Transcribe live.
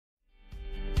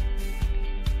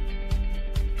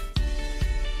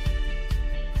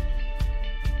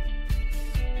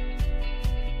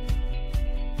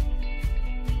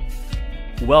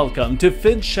Welcome to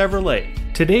Finch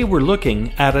Chevrolet. Today we're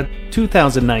looking at a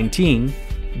 2019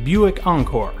 Buick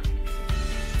Encore.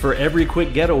 For every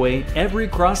quick getaway, every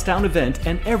crosstown event,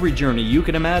 and every journey you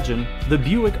can imagine, the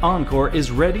Buick Encore is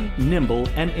ready, nimble,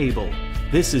 and able.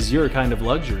 This is your kind of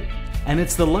luxury. And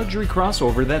it's the luxury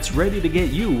crossover that's ready to get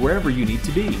you wherever you need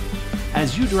to be.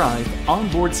 As you drive,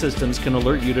 onboard systems can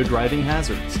alert you to driving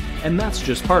hazards, and that's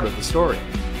just part of the story.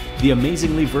 The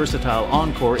amazingly versatile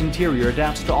Encore interior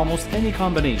adapts to almost any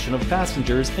combination of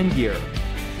passengers and gear.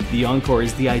 The Encore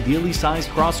is the ideally sized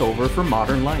crossover for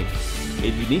modern life.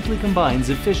 It uniquely combines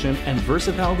efficient and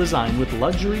versatile design with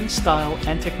luxury, style,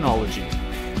 and technology.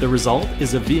 The result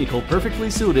is a vehicle perfectly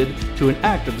suited to an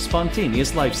active,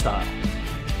 spontaneous lifestyle.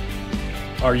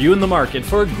 Are you in the market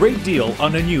for a great deal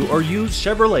on a new or used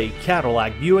Chevrolet,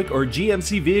 Cadillac, Buick, or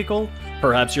GMC vehicle?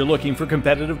 Perhaps you're looking for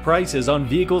competitive prices on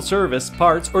vehicle service,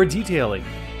 parts, or detailing.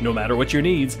 No matter what your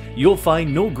needs, you'll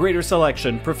find no greater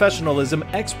selection, professionalism,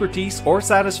 expertise, or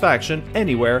satisfaction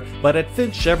anywhere but at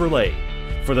Finch Chevrolet.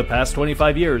 For the past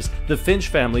 25 years, the Finch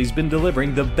family's been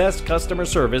delivering the best customer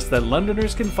service that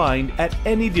Londoners can find at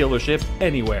any dealership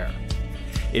anywhere.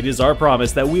 It is our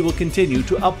promise that we will continue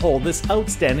to uphold this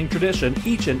outstanding tradition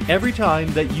each and every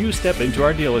time that you step into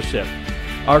our dealership.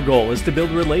 Our goal is to build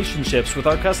relationships with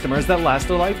our customers that last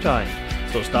a lifetime.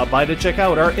 So stop by to check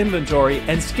out our inventory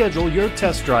and schedule your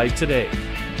test drive today.